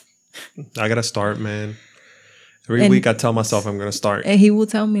I gotta start, man. Every week I tell myself I'm gonna start. And he will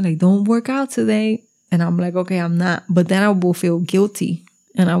tell me like, don't work out today. And I'm like, okay, I'm not. But then I will feel guilty.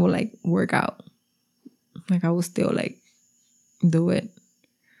 And I will like work out. Like I will still like do it.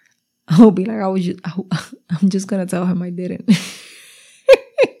 I will be like, I'm just gonna tell him I didn't.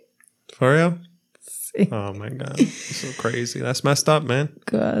 For real? Oh my God. It's so crazy. That's messed up, man.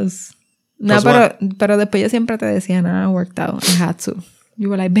 Cause no, pero después yo siempre te decía, nada, I worked out. I had to. You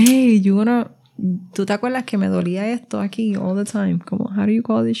were like, babe, ¿tú te acuerdas que me dolía esto aquí all the time? Como, how do you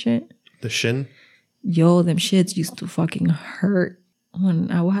call this shit? The shin? Yo, them shits used to fucking hurt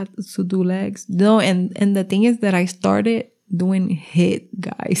when I would have to do legs. No, and the thing is that I started doing HIIT,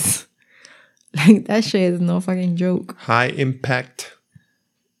 guys. Like, that shit is no fucking joke. High impact.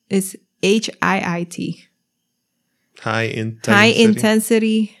 It's HIIT. High intensity. High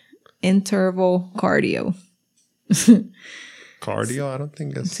intensity interval cardio. Cardio? I don't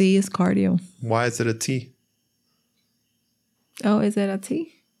think it's... See, it's cardio. Why is it a T? Oh, is it a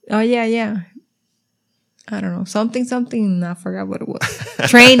T? Oh, yeah. I don't know. Something. I forgot what it was.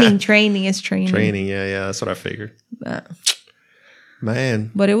 Training. It's training. Training, yeah. That's what I figured.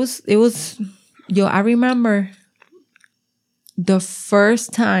 Man. But it was... Yo, I remember the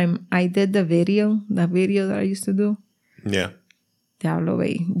first time I did the video that I used to do. Yeah. Diablo,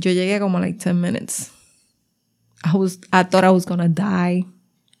 babe. Yo llegué como like 10 minutes. I thought I was gonna die.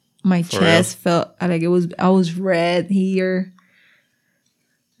 My chest felt like I was red here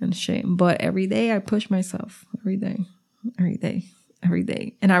and shit. But every day I push myself. Every day.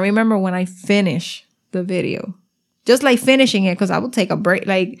 And I remember when I finished the video, just like finishing it, because I would take a break.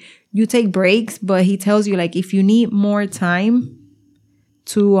 Like, you take breaks, but he tells you like if you need more time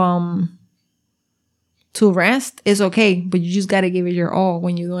to rest, it's okay. But you just gotta give it your all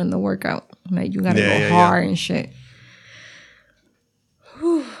when you're doing the workout. Like, you gotta go hard and shit.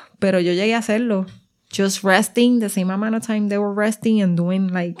 Pero yo llegué a hacerlo. Just resting the same amount of time they were resting and doing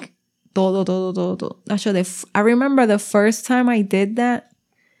like todo. Actually, I remember the first time I did that,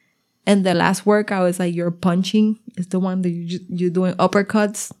 and the last workout is like you're punching. It's the one that you're doing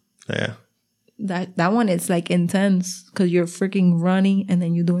uppercuts. Yeah. That one is like intense because you're freaking running and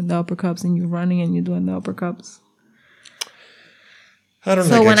then you're doing the uppercuts and you're running and you're doing the uppercuts. I don't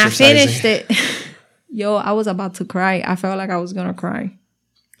know. So when I finished it, yo, I was about to cry. I felt like I was gonna cry.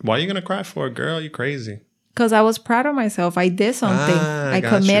 Why are you gonna cry for, girl? You crazy? Because I was proud of myself. I did something. I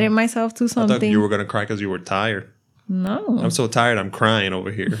committed myself to something. I thought you were gonna cry because you were tired. No. I'm so tired. I'm crying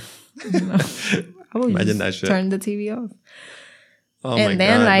over here. No. I would Imagine that shit. Turn the TV off. Oh and my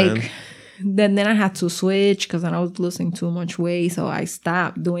then God, then I had to switch because I was losing too much weight. So I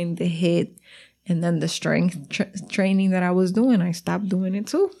stopped doing the HIIT, and then the strength training that I was doing, I stopped doing it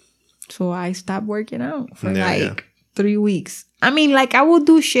too. So I stopped working out for 3 weeks. I mean, like, I would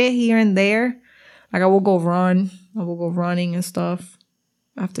do shit here and there. Like, I would go run. I would go running and stuff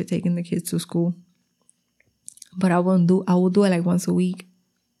after taking the kids to school. But I would do it like once a week.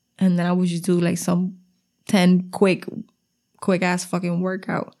 And then I would just do like some 10 quick ass fucking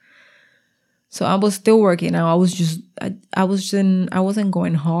workout. So I was still working out. I wasn't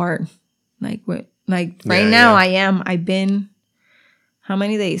going hard. Right now I am. I've been, how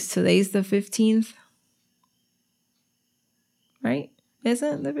many days? Today's the 15th. Right?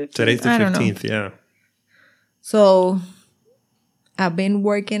 Isn't it the 15th? Today's the 15th, yeah. So I've been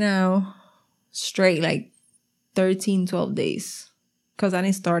working out straight like 13, 12 days. Because I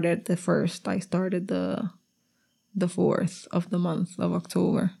didn't start at the 1st. I started the 4th of the month of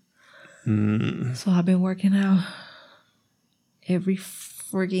October. So I've been working out every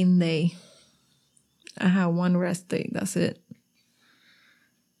freaking day. I had one rest day. That's it.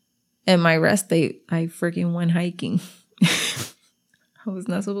 And my rest day, I freaking went hiking. I was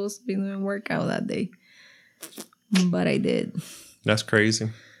not supposed to be doing workout that day. But I did. That's crazy.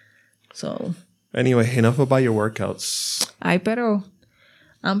 So. Anyway, enough about your workouts. Pero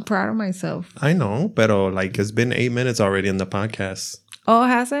I'm proud of myself. I know, pero like it's been 8 minutes already in the podcast. Oh,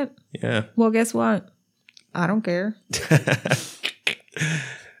 has it? Yeah. Well, guess what? I don't care.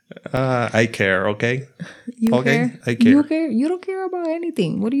 I care, okay? You care? I care. You care? You don't care about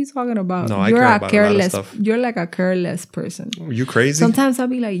anything. What are you talking about? No, I care about a lot of stuff. You're like a careless person. You crazy? Sometimes I'll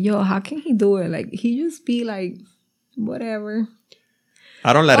be like, yo, how can he do it? Like, he just be like, whatever.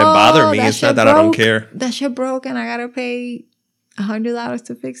 I don't let it bother me. It's not that I don't care. That shit broke and I gotta pay $100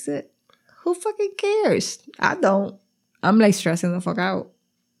 to fix it. Who fucking cares? I don't. I'm like stressing the fuck out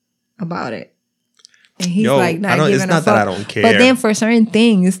about it. And he's like not giving a fuck. It's not that I don't care. But then for certain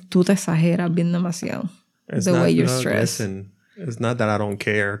things, tú te exageras bien demasiado. It's the way you're stressed. Listen, it's not that I don't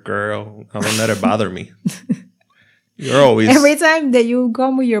care, girl. I don't let it bother me. You're always Every time that you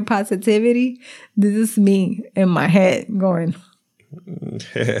come with your positivity, this is me in my head going,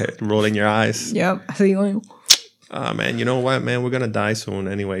 rolling your eyes. yep. So you're going, Man, you know what, man? We're gonna die soon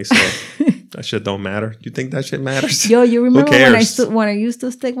anyway, so that shit don't matter. You think that shit matters? yo, you remember cares? when I used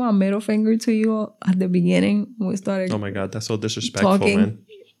to stick my middle finger to you at the beginning when we started Oh my god, that's so disrespectful, talking? man.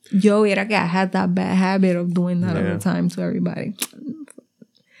 Yo, era que I had that bad habit of doing that all Yeah. the time to everybody.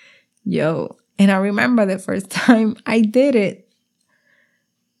 Yo, and I remember the first time I did it.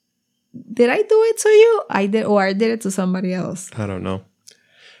 Did I do it to you? I did it to somebody else. I don't know.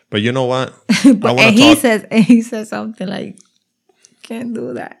 But you know what? But, and he said something like, can't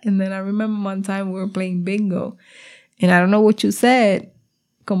do that. And then I remember one time we were playing bingo. And I don't know what you said.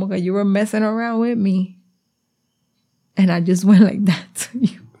 Como que you were messing around with me. And I just went like that to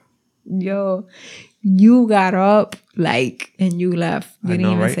you. Yo, you got up like, and you left. You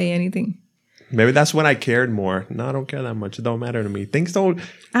didn't even say anything. Maybe that's when I cared more. No, I don't care that much. It don't matter to me. Things don't.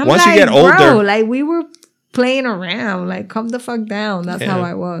 I'm once like, you get older, bro, like we were playing around. Like, come the fuck down. That's how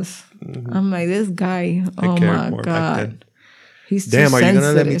I was. I'm like, this guy. Oh my God. He's too damn, are you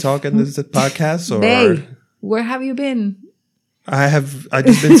gonna let me sensitive. talk in this podcast? Or Babe, where have you been? I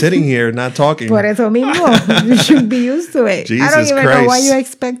just been sitting here not talking. Por eso mismo. You should be used to it. Jesus I don't even know why Christ. you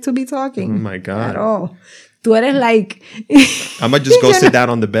expect to be talking. Oh my God. At all. Tú eres like... I'm gonna just go sit down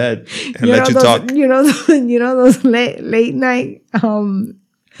on the bed and let you talk. You know those late night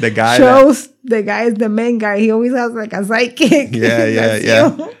The guy shows. The guy is the main guy. He always has like a sidekick. Yeah.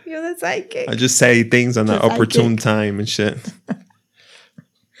 You're the sidekick. I just say things on the The opportune sidekick. time and shit.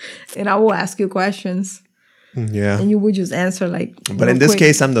 And I will ask you questions. Yeah. And you would just answer like... But in this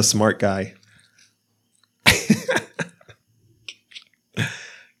case, I'm the smart guy.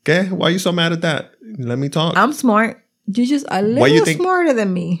 Okay, why are you so mad at that? Let me talk. I'm smart. You're just a little smarter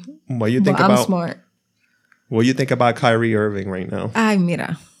than me. What do you think But about? I'm smart. What do you think about Kyrie Irving right now? Ay,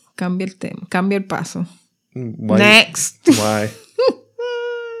 mira. Cambia el tema. Cambia el paso. Why? Next. Why?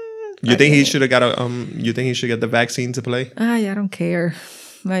 You think he should have got a You think he should get the vaccine to play? Ay, I don't care.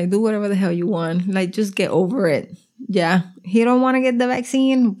 Like, do whatever the hell you want. Like, just get over it. Yeah. He don't want to get the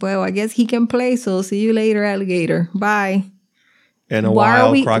vaccine. Well, I guess he can play. So see you later, alligator. Bye. And a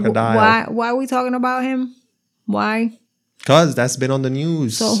wild crocodile. Why are we talking about him? Why? Because that's been on the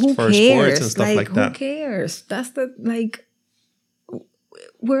news So who for cares? sports and stuff like that. Who cares? That's the like.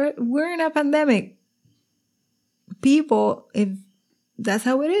 We're in a pandemic. People, if that's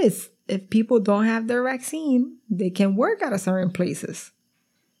how it is. If people don't have their vaccine, they can work at a certain places.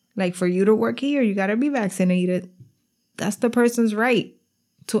 Like for you to work here, you gotta be vaccinated. That's the person's right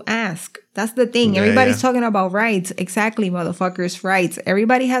to ask. That's the thing. Everybody's talking about rights. Exactly, motherfuckers, rights.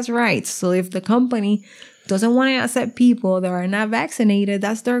 Everybody has rights. So if the company doesn't want to accept people that are not vaccinated,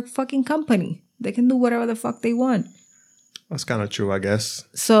 that's their fucking company. They can do whatever the fuck they want. That's kind of true, I guess.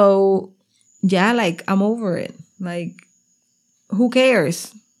 So, yeah, like, I'm over it. Like, who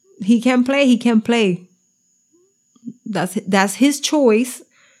cares? He can play, he can play. That's his choice.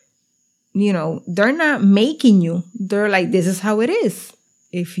 You know, they're not making you. They're like, this is how it is.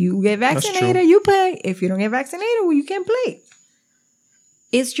 If you get vaccinated, you play. If you don't get vaccinated, well, you can't play.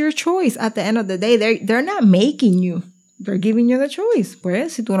 It's your choice. At the end of the day, they're not making you. They're giving you the choice.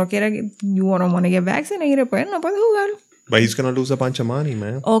 Pues, si tú no quieres, you don't want to get vaccinated, pues no puedes jugar. But he's going to lose a bunch of money,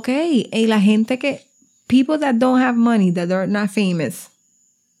 man. Okay. Y la gente people that don't have money, that are not famous,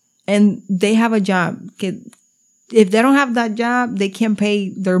 and they have a job. If they don't have that job, they can't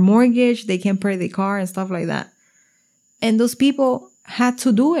pay their mortgage, they can't pay their car and stuff like that. And those people had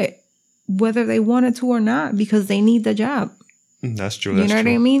to do it, whether they wanted to or not, because they need the job. That's true. You know what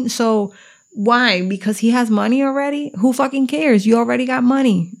I mean? So why? Because he has money already? Who fucking cares? You already got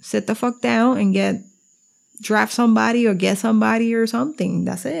money. Sit the fuck down and draft somebody or get somebody or something.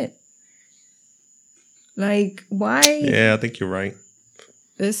 That's it. Like, why? Yeah, I think you're right.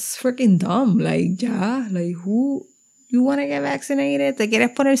 It's freaking dumb. Like, yeah. Like, who? You want to get vaccinated? ¿Te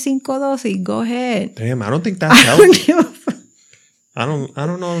quieres poner 5 dosis? Go ahead. Damn, I don't think that's healthy. I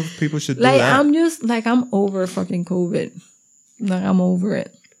don't know if people should do that. I'm over fucking COVID. Like, I'm over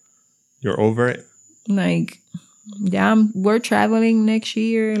it. You're over it? Like, yeah, we're traveling next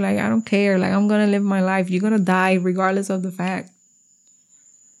year. Like, I don't care. Like, I'm going to live my life. You're going to die regardless of the fact.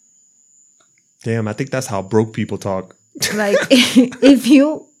 Damn, I think that's how broke people talk. Like, if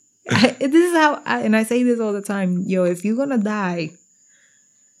you... this is how... and I say this all the time. Yo, if you're going to die,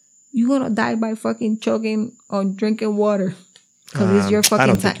 you're going to die by fucking choking on drinking water. Because it's your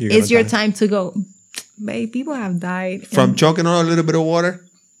fucking time. It's your time to go. Babe, people have died. From choking on a little bit of water?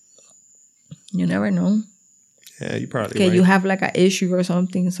 You never know. Yeah, you probably Okay, right. You have like an issue or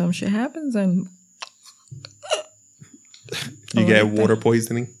something. Some shit happens and... You get water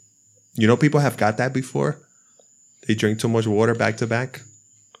poisoning. You know, people have got that before. They drink too much water back to back.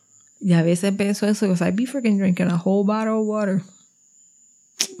 Y a veces pienso eso because I be freaking drinking a whole bottle of water.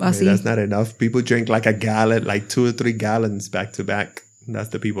 Así. That's not enough. People drink like a gallon, like 2 or 3 gallons back to back. That's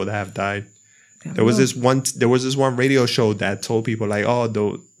the people that have died. There was this one radio show that told people like, oh,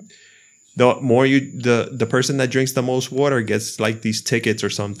 the more the person that drinks the most water gets like these tickets or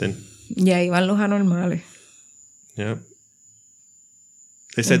something. Y ahí van los anormales. Yeah.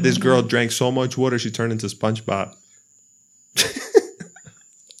 They said this girl drank so much water she turned into SpongeBob.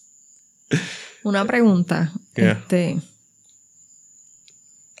 Una pregunta. Yeah.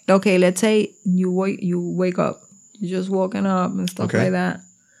 Okay, let's say you wake up. You're just waking up and stuff like that.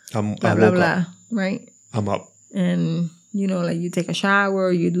 Blah, blah, blah. Right? I'm up. And, you know, like you take a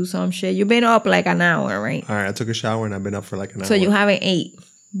shower, you do some shit. You've been up like an hour, right? All right, I took a shower and I've been up for like an hour. So you haven't ate.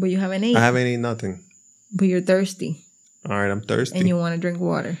 But you haven't ate. I haven't eaten nothing. But you're thirsty. All right, I'm thirsty. And you want to drink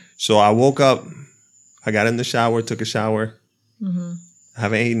water. So I woke up. I got in the shower, took a shower. Mm-hmm. I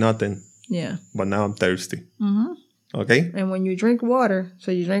haven't eaten nothing. Yeah. But now I'm thirsty. Mm-hmm. Okay? And when you drink water,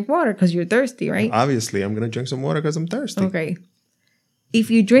 so you drink water because you're thirsty, right? Obviously, I'm going to drink some water because I'm thirsty. Okay. If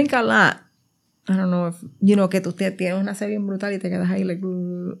you drink a lot, I don't know if, you know, que tú tienes una sed bien brutal y te quedas ahí like...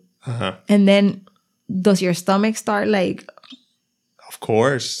 Uh-huh. And then, does your stomach start like... Of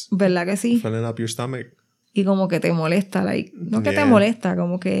course. ¿Verdad que sí? Filling up your stomach. Y como que te molesta, like... No que te molesta,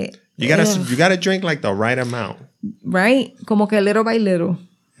 como que... You gotta drink like the right amount. Right? Como que little by little.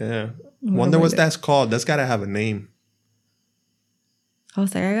 Yeah. Wonder what that's called. That's gotta have a name. I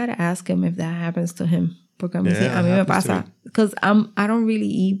was like, I gotta ask him if that happens to him. Porque a mí me happens pasa. Because I don't really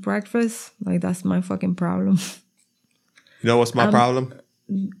eat breakfast. Like, that's my fucking problem. You know what's my problem?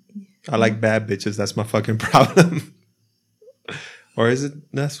 I like bad bitches. That's my fucking problem. Or is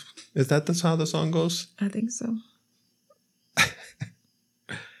that how the song goes? I think so.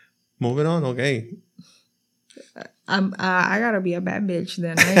 Moving on, okay. I gotta be a bad bitch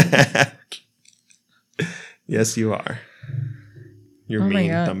then, right? Yes, you are. You're mean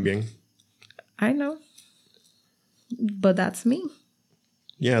también. I know. But that's me.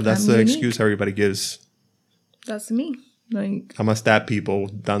 Yeah, that's the excuse everybody gives. That's me. Like, I'm gonna stab people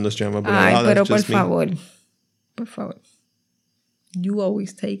down the street. Ay, pero por favor. Por favor. You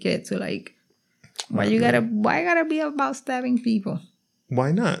always take it to like, why gotta be about stabbing people?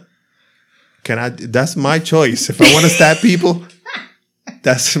 Why not? That's my choice. If I want to stab people,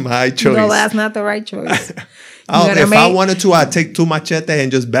 that's my choice. No, that's not the right choice. I wanted to, I'd take 2 machetes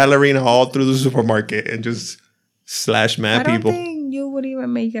and just ballerina all through the supermarket and just slash mad people. I don't think you would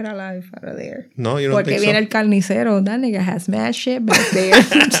even make it alive out of there. No, you don't think so? Porque viene el carnicero. That nigga has mad shit back there.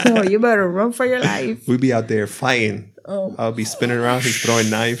 So you better run for your life. We'd be out there fighting. Oh. I'll be spinning around. He's throwing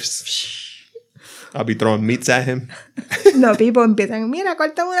knives. I'll be throwing meats at him. No, people empiezan, mira,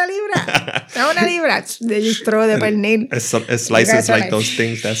 corta una libra. Da una libra. They just throw the pernil. It slices like those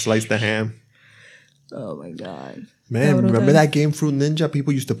things that slice the ham. Oh my God. Man, remember that game Fruit Ninja?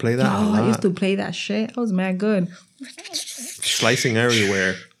 People used to play that a lot. I used to play that shit. I was mad good. Slicing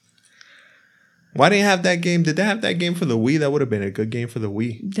everywhere. Why didn't they have that game? Did they have that game for the Wii? That would have been a good game for the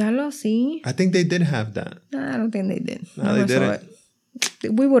Wii. Ya lo sí. I think they did have that. Nah, I don't think they did. No, they didn't.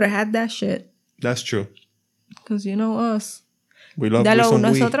 We would have had that shit. That's true. Because you know us. We love some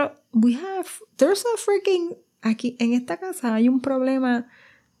Wii. There's a freaking, aquí en esta casa hay un problema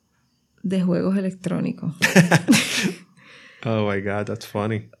de juegos electrónicos. Oh my God, that's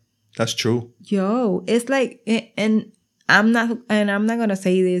funny. That's true. Yo, it's like, and I'm not gonna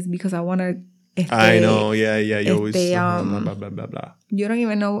say this because I wanna. I know, yeah. You always blah, blah, blah, blah, blah. You don't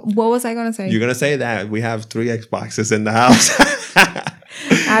even know. What was I gonna say? You're gonna say that we have 3 Xboxes in the house.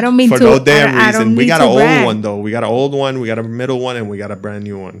 I don't mean for to. For no damn reason. We got an brag. old one though. We got an old one. We got a middle one, and we got a brand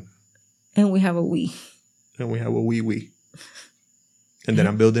new one. And we have a Wii. And we have a Wii. And then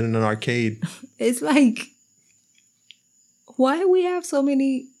I'm building an arcade. It's like, why we have so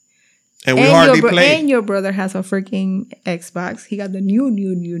many? And we hardly play. And your brother has a freaking Xbox. He got the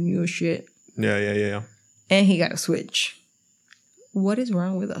new shit. Yeah. And he got a Switch. What is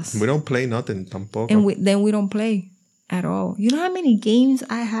wrong with us? We don't play nothing tampoco. And then we don't play at all. You know how many games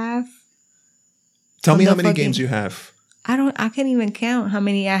I have? Tell me how many games you have. I can't even count how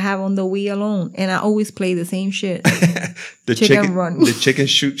many I have on the Wii alone. And I always play the same shit. The chicken run. The chicken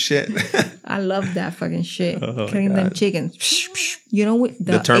shoot shit. I love that fucking shit. Killing them chickens. You know what?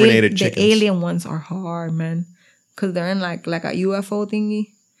 The Terminated chickens. The alien ones are hard, man. Because they're in like a UFO thingy.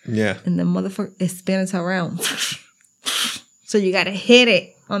 Yeah. And the motherfucker, it spins around. So you gotta hit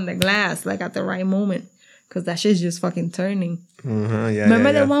it on the glass, like at the right moment. Because that shit's just fucking turning. Yeah.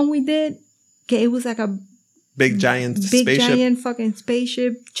 Remember the one we did? Okay, it was like Big giant big spaceship. giant fucking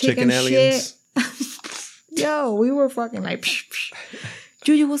spaceship, chicken aliens. shit. Yo, we were fucking like. Psh, psh.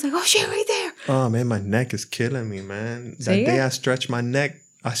 Juju was like, "Oh shit, right there." Oh man, my neck is killing me, man. That See day it? I stretched my neck.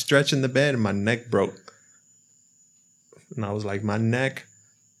 I stretched in the bed and my neck broke. And I was like, my neck,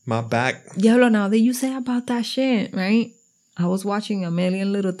 my back. Yo, now that you say about that shit, right? I was watching A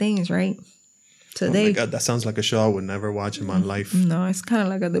Million Little Things, right? Today. Oh my god, that sounds like a show I would never watch in my life. No, it's kind of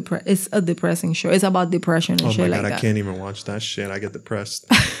like it's a depressing show. It's about depression and Oh shit my like god, that. I can't even watch that shit. I get depressed.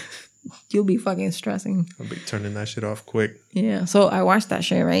 You'll be fucking stressing. I'll be turning that shit off quick. Yeah. So I watched that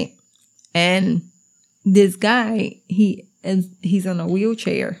shit, right? And this guy, he's in a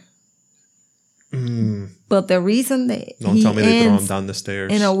wheelchair. But the reason that Don't tell me they throw him down the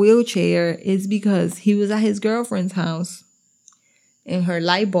stairs. in a wheelchair is because he was at his girlfriend's house and her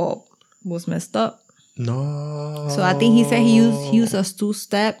light bulb was messed up. No. So I think he said he used a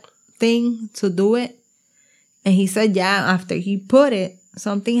 2-step thing to do it. And he said, yeah, after he put it,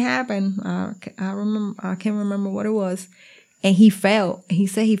 something happened. I can't remember what it was. And he fell. He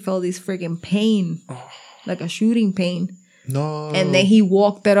said he felt this freaking pain, like a shooting pain. No. And then he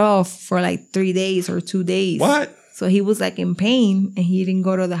walked it off for like 3 days or 2 days. What? So he was like in pain and he didn't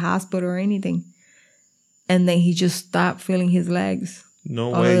go to the hospital or anything. And then he just stopped feeling his legs.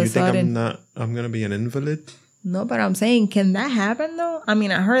 No all way. of a You think sudden. I'm going to be an invalid? No, but I'm saying, can that happen though? I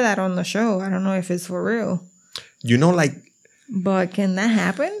mean, I heard that on the show. I don't know if it's for real. You know, like, But can that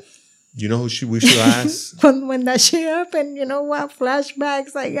happen? you know who we should ask? When that shit happened, you know what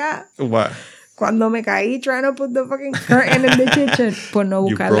flashbacks I got? What? Cuando me caí trying to put the fucking curtain in the kitchen. Por no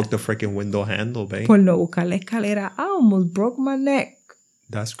You buscar broke the freaking window handle, babe. por no buscar la escalera. I almost broke my neck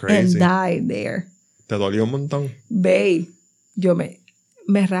That's and crazy. died there. Te dolió un montón. Babe,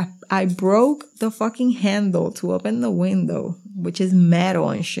 I broke the fucking handle to open the window, which is metal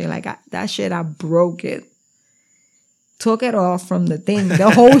and shit. Like, that shit, I broke it. Took it off from the thing.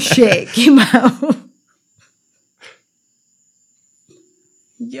 The whole shit came out.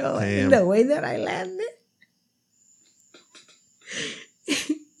 Yo, Damn. the way that I landed.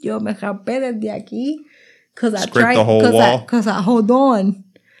 Yo, me jampé desde aquí. Because I Scraped tried. the whole wall. Because I hold on.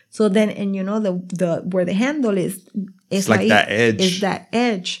 So then, and you know, the where the handle is. It's like that edge. It's that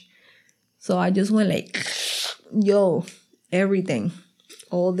edge. So I just went like, yo, everything.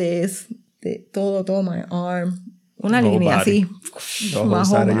 All this. Todo my arm. Una Whole línea body. así. The whole My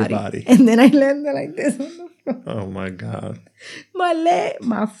side whole of your body. body. And then I landed like this on the floor. Oh my god. My leg,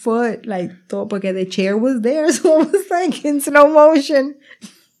 my foot, like, todo, porque the chair was there. So it was like in slow motion.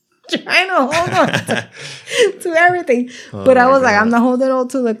 Trying to hold on to everything. Oh But I my was like, God. I'm not holding on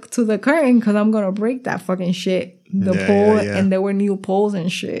to the curtain because I'm going to break that fucking shit. The Yeah, pole, yeah, yeah. and there were new poles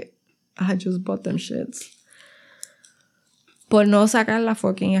and shit. I just bought them shits. Por no sacar la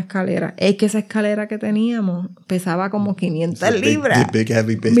fucking escalera. Es que esa escalera que teníamos pesaba como 500 libras. The big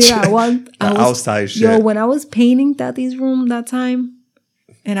heavy bitch. Mira, The outside shit. Yo, when I was painting Tati's room that time,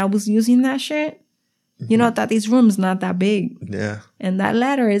 and I was using that shit, you know, Tati's room's not that big. Yeah. And that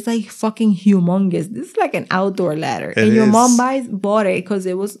ladder is like fucking humongous. This is like an outdoor ladder. It and your is. mom bought it because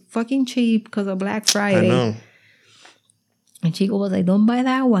it was fucking cheap because of Black Friday. I know. And Chico was like, don't buy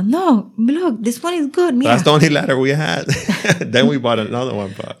that one. No, look, this one is good. Mira. That's the only ladder we had. Then we bought another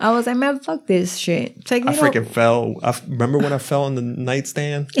one. But I was like, man, fuck this shit. Check I me freaking fell. Remember when I fell on the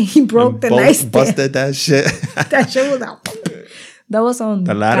nightstand? He broke And the nightstand. Busted that shit. That shit was out. That was on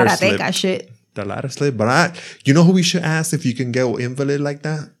The ladder Karateka slipped. shit. The ladder slid. But you know who we should ask if you can get invalid like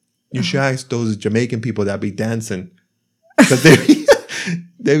that? You should ask those Jamaican people that be dancing. Because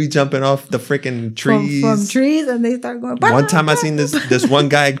they be jumping off the freaking trees. From trees, and they start going. One time I seen this one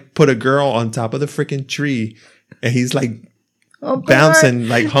guy put a girl on top of the freaking tree, and he's like bouncing,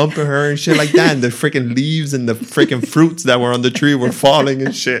 like humping her and shit like that. And the freaking leaves and the freaking fruits that were on the tree were falling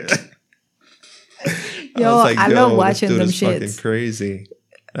and shit. Yo, I love watching this dude them is fucking shits. crazy.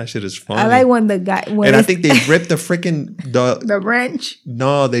 That shit is funny. I like when the guy and I think they ripped the freaking the wrench.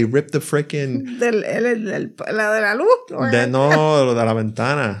 No, they ripped the freaking La de la luz. lo de la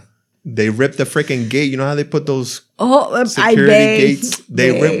ventana. They ripped the freaking gate. You know how they put those Oh, security gates?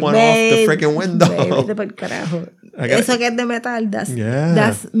 They ripped one off the freaking window. Vete pa'l carajo. I got- Eso que es de metal, Yeah.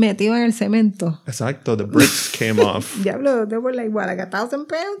 that's metido en el cemento. Exacto, the bricks came off. Diablo, they were like, what, like 1,000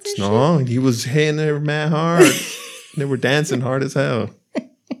 pounds? And No, he was hitting her mad hard. They were dancing hard as hell.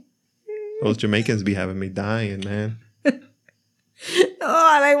 Those Jamaicans be having me dying, man. Oh,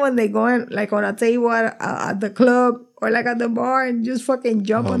 I like when they go in, like on a table at the club or like at the bar and just fucking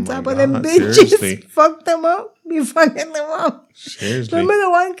jump Oh on my top of them God, bitches. seriously. Fuck them up. Be fucking them up. Seriously. Remember the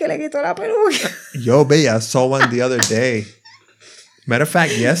one que le quitó la peluca? Yo, babe, I saw one the other day. Matter of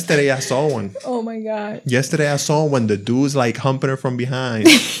fact, yesterday I saw one. Oh my God. Yesterday I saw when the dude's like humping her from behind.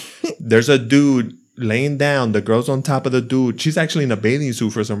 There's a dude laying down. The girl's on top of the dude. She's actually in a bathing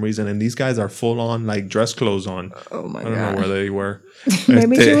suit for some reason, and these guys are full on like dress clothes on. Oh my I don't God. know where they were.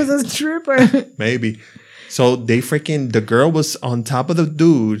 Maybe she was a stripper. Maybe. So the girl was on top of the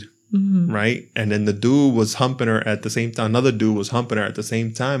dude, right? And then the dude was humping her at the same time. Another dude was humping her at the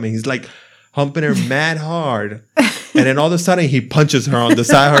same time, and he's like humping her mad hard. And then all of a sudden he punches her on the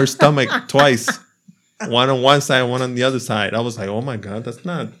side of her stomach twice. One on one side, one on the other side. I was like, oh my God, that's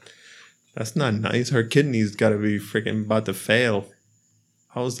not nice. Her kidneys gotta be freaking about to fail.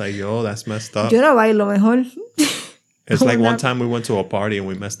 I was like, yo, that's messed up. Yo no bailo mejor. It's like one time we went to a party and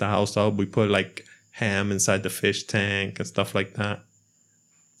we messed the house up. We put like ham inside the fish tank and stuff like that.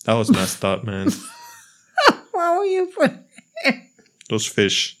 That was messed up, man. Why would you put Those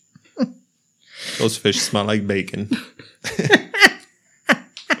fish smell like bacon.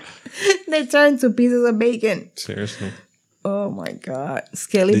 They turn to pieces of bacon. Seriously. Oh my God.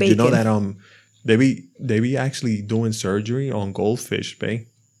 Scaly Did bacon. you know that they be actually doing surgery on goldfish, babe?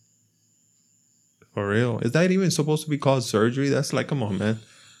 For real. Is that even supposed to be called surgery? That's like, come on, man.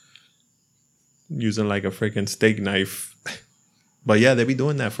 Using like a freaking steak knife. But yeah, they be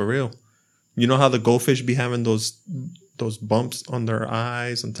doing that for real. You know how the goldfish be having those bumps on their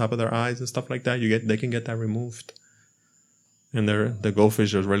eyes, on top of their eyes and stuff like that? They can get that removed. And the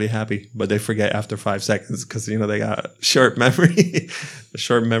goldfish are really happy, but they forget after 5 seconds because, you know, they got short memory. A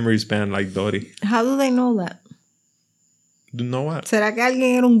short memory span like Dory. How do they know that? You know what? ¿Será que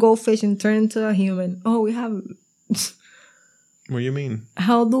alguien era un goldfish and turned into a human? Oh, we have... What do you mean?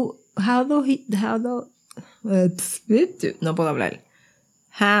 No puedo hablar.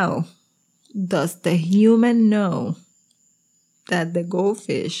 How does the human know that the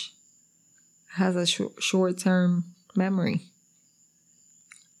goldfish has a short-term memory?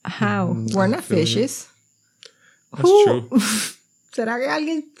 How? We're not fishes. That's true. ¿Será que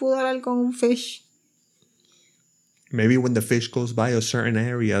alguien pudo hablar con un fish? Maybe when the fish goes by a certain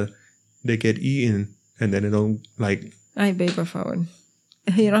area, they get eaten, and then it don't like... Ay, babe, por favor.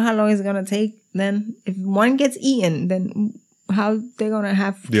 You know how long it's gonna take? Then, if one gets eaten, then how they gonna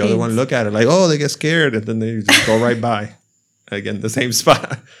have The other one look at it like, oh, they get scared, and then they just go right by. Again, the same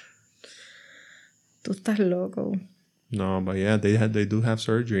spot. Tú estás loco. No, but yeah, they do have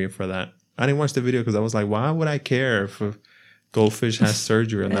surgery for that. I didn't watch the video because I was like, why would I care if a goldfish has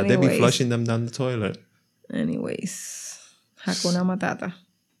surgery or not? They'd be flushing them down the toilet. Anyways, Hakuna Matata.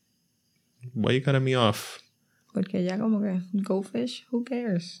 Why you cutting me off? Porque ya como que goldfish, who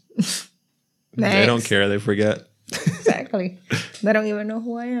cares? They don't care. They forget. Exactly. They don't even know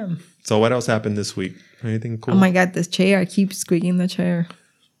who I am. So what else happened this week? Anything cool? Oh my God, this chair. I keep squeaking the chair.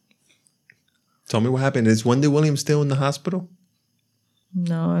 Tell me what happened. Is Wendy Williams still in the hospital?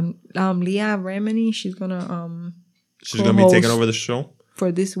 No. Leah Remini, she's gonna She's going to be taking over the show?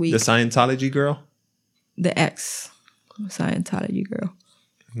 For this week. The Scientology girl? The ex-Scientology girl.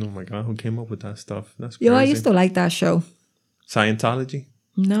 Oh my God, who came up with that stuff? That's crazy. Yo, I used to like that show. Scientology?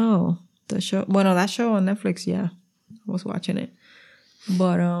 No. The show. Bueno, that show on Netflix, yeah. I was watching it.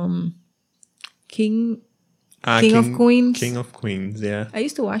 But King of Queens. King of Queens, yeah. I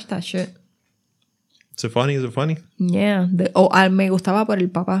used to watch that shit. Is it funny? Is it funny? Yeah. Me gustaba por el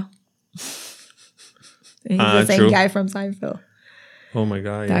papá. He's the same guy from Seinfeld. Oh my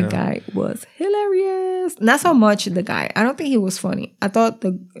God, That guy was hilarious. Not so much the guy. I don't think he was funny. I thought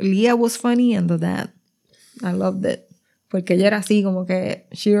the Leah was funny and the dad. I loved it. Porque ella era así como que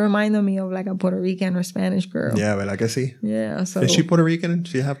she reminded me of like a Puerto Rican or Spanish girl. Yeah, ¿verdad que sí? Yeah, so... Is she Puerto Rican?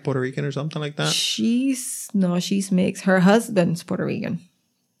 She have Puerto Rican or something like that? She's mixed. Her husband's Puerto Rican.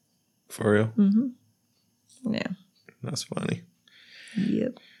 For real? Mm-hmm. Yeah. That's funny.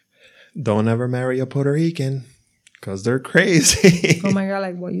 Yep. Don't ever marry a Puerto Rican. Because they're crazy. Oh my God,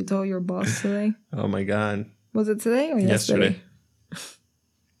 like what you told your boss today? Oh my God. Was it today or yesterday?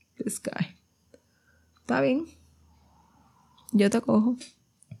 This guy. Está bien. Yo te cojo.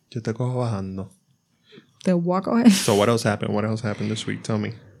 Yo te cojo bajando. Te voy a coger. So what else happened? What else happened this week? Tell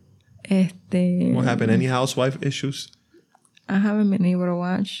me. What happened? Any housewife issues? I haven't been able to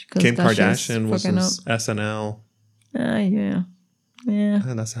watch. Kim Kardashian was in SNL. Yeah. Yeah.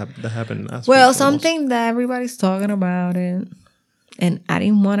 And that happened last Well, week something that everybody's talking about it. And I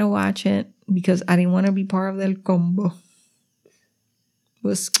didn't want to watch it because I didn't want to be part of the combo.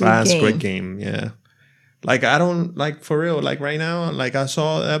 Was Squid Game. Squid Game, yeah. Like, I don't, like, for real, like, right now, like, I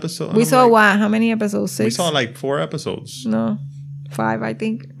saw the episode. We saw like, what? How many episodes? 6? We saw, like, 4 episodes. No. 5, I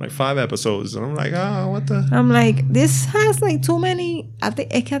think. Like, 5 episodes. And I'm like, what the? I'm like, this has, like, too many. I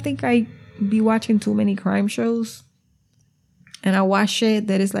think I be watching too many crime shows. and I watch shit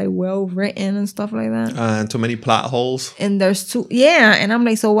that is like well written and stuff like that. And too many plot holes. And there's and I'm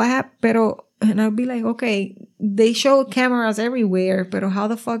like, so what happened? Pero, and I'll be like, okay, they show cameras everywhere, but how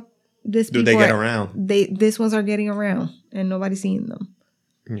the fuck do they get around? These ones are getting around and nobody's seeing them.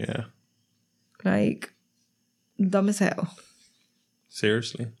 Yeah. Like, dumb as hell.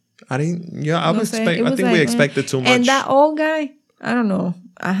 Seriously. I didn't, I think like, we expected too much. And that old guy, I don't know.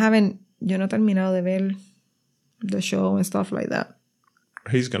 Yo no terminado de ver the show and stuff like that.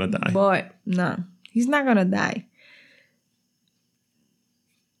 He's gonna die. But, nah, he's not gonna die.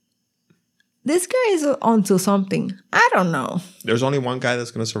 This guy is onto something. I don't know. There's only one guy that's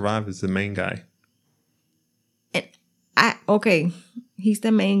gonna survive. It's the main guy. And okay, he's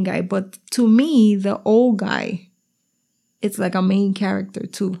the main guy. But to me, the old guy, it's like a main character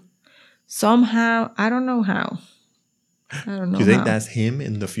too. Somehow, I don't know how. Do you think that's him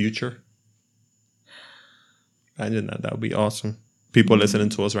in the future? Imagine that. That would be awesome. People listening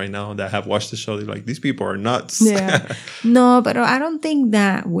to us right now that have watched the show, they're like, these people are nuts. Yeah. No, but I don't think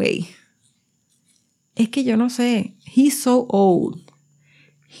that way. Es que yo no sé. He's so old.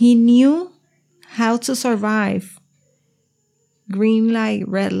 He knew how to survive green light,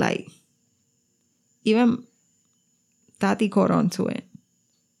 red light. Even Tati caught on to it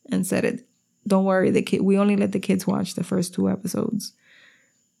and said it. Don't worry, we only let the kids watch the first 2 episodes,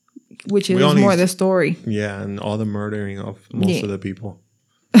 which is more the story. Yeah, and all the murdering of most of the people.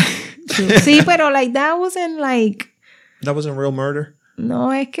 True. Sí, pero like that wasn't like... That wasn't real murder? No,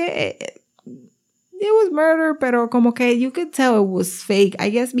 es que it was murder, pero como que you could tell it was fake.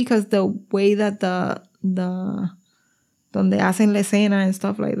 I guess because the way that the donde hacen la escena and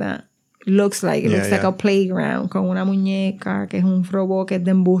stuff like that looks like. It looks like a playground con una muñeca que es un robot que es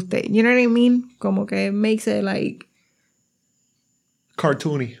de embuste. You know what I mean? Como que it makes it like...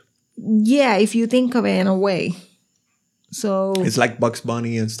 cartoony. Yeah, if you think of it in a way. So... It's like Bugs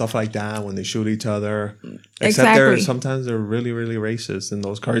Bunny and stuff like that when they shoot each other. Except sometimes they're really, really racist in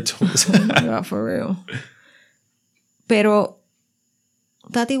those cartoons. Oh my God, for real. Pero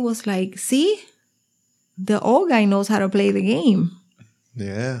Tati was like, see? The old guy knows how to play the game.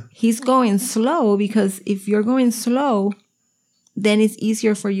 Yeah. He's going slow because if you're going slow, then it's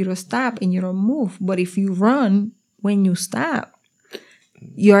easier for you to stop and you don't move. But if you run, when you stop,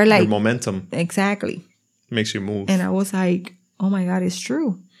 you're like... Your momentum. Exactly. Makes you move. And I was like, oh my God, it's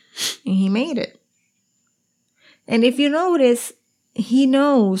true. And he made it. And if you notice, he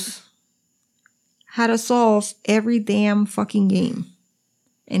knows how to solve every damn fucking game.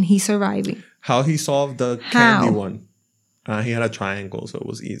 And he's surviving. How he solved the candy one? He had a triangle, so it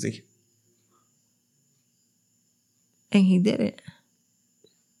was easy. And he did it.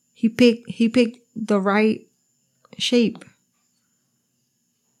 He picked the right shape.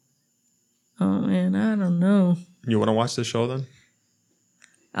 Oh, man, I don't know. You want to watch the show then?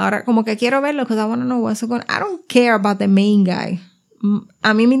 Ahora, como que quiero verlo because I want to know what's going on. I don't care about the main guy.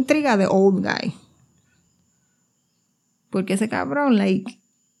 A mí me intriga the old guy. Porque ese cabrón, like...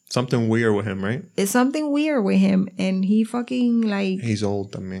 Something weird with him, right? It's something weird with him. And he fucking, like... He's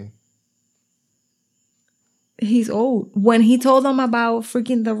old, I mean. He's old. When he told them about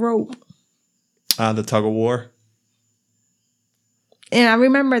freaking the rope. The tug of war. And I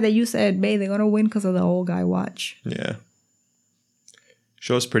remember that you said, babe, they're going to win because of the old guy watch. Yeah.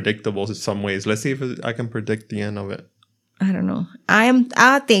 Show's predictable in some ways. Let's see if I can predict the end of it. I don't know.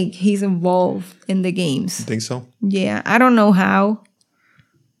 I think he's involved in the games. You think so? Yeah. I don't know how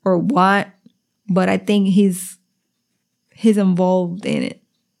or what, but I think he's involved in it.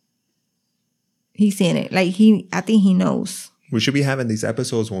 He's in it. Like I think he knows. We should be having these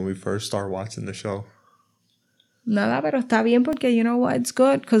episodes when we first start watching the show. Nada, pero está bien porque you know what? It's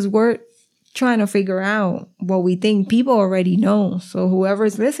good because we're trying to figure out what we think people already know. So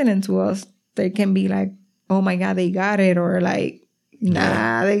whoever's listening to us, they can be like, oh my God, they got it. Or like,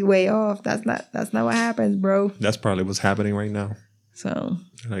 nah, they way off. That's not what happens, bro. That's probably what's happening right now. So.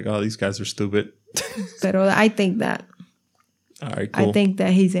 Like, oh, these guys are stupid. Pero I think that. All right, cool. I think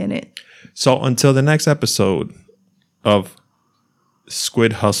that he's in it. So until the next episode of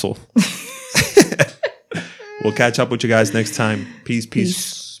Squid Hustle. We'll catch up with you guys next time. Peace.